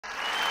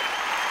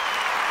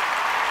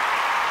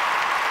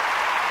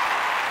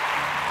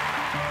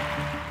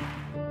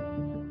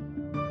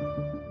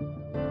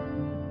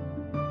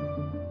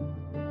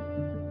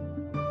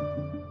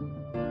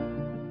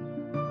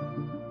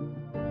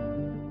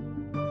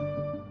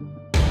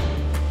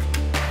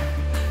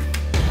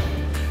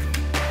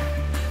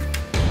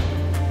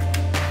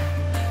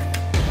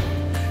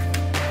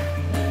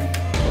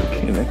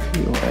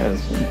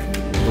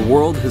The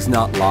world has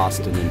not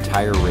lost an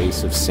entire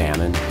race of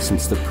salmon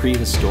since the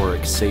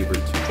prehistoric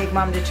saber-tooth. Take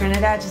Mom to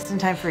Trinidad just in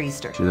time for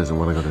Easter. She doesn't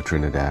want to go to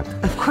Trinidad.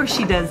 Of course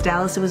she does,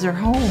 Dallas. It was her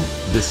home.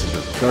 This is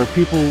her. Our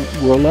people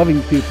were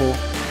loving people,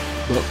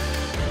 but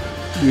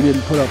we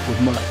didn't put up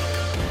with much.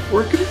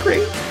 Working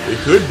great. It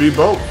could be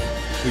both.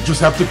 We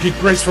just have to keep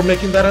Grace from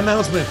making that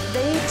announcement.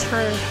 They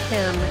turned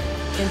him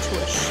into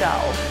a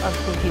shell of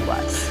who he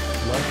was.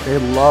 They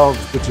loved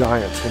the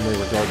Giants when they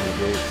were guarding the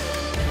gates.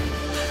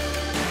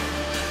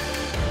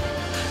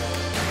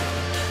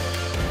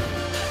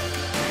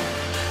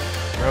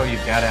 Bro,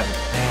 you've got to have a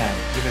plan,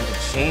 even if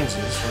it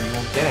changes, or you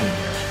won't get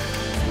anywhere.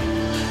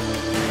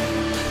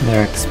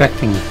 They're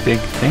expecting big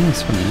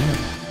things from you.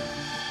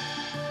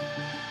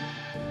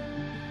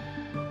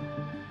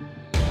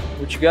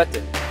 What you got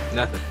there?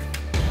 Nothing.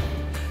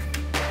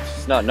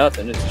 It's not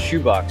nothing, it's a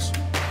shoebox.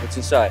 What's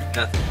inside?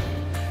 Nothing.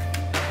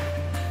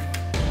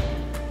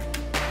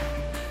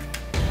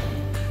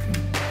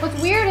 What's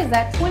weird is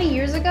that 20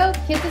 years ago,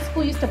 kids at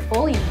school used to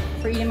bully me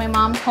for eating my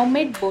mom's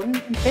homemade bun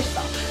and fish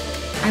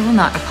sauce. I will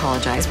not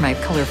apologize for my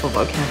colorful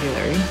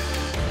vocabulary.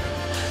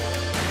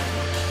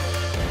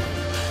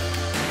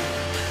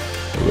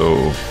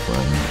 Hello,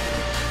 friend.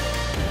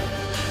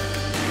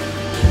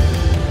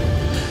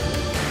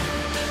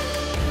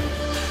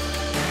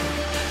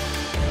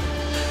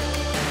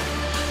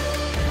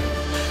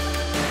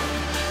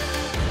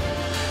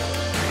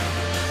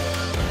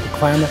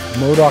 Klamath,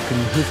 Modoc,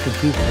 and Huska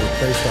people were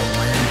placed on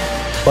land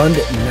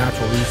abundant in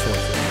natural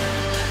resources.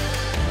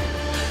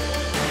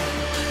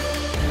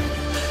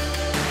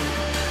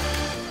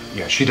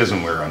 Yeah, she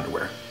doesn't wear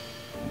underwear.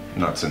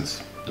 Not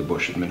since the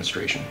Bush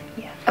administration.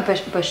 Yeah, a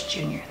Bush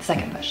Jr., the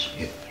second Bush.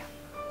 Yeah.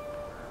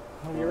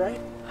 Oh, you're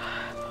right.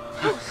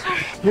 Oh,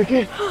 sorry. You're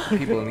good.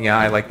 People in the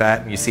eye like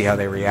that, and you see how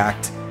they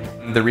react.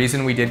 The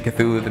reason we did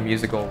Cthulhu the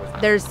musical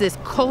was... There's this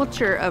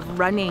culture of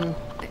running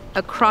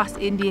across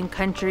Indian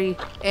country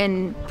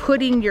and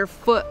putting your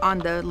foot on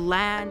the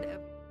land.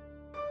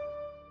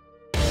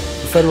 The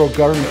federal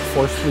government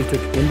forcibly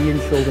took Indian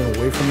children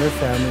away from their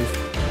families.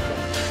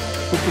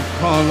 Book of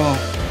Carlo,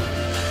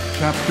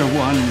 Chapter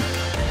 1.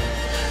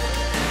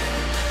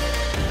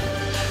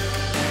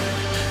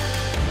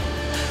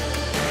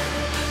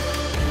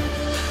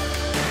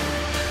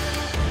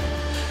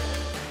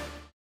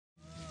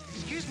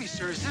 Excuse me,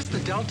 sir, is this the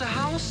Delta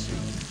House?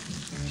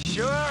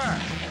 Sure.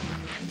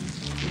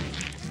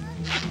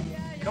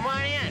 Come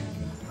on in.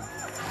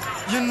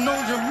 You know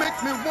you make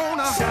me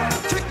wanna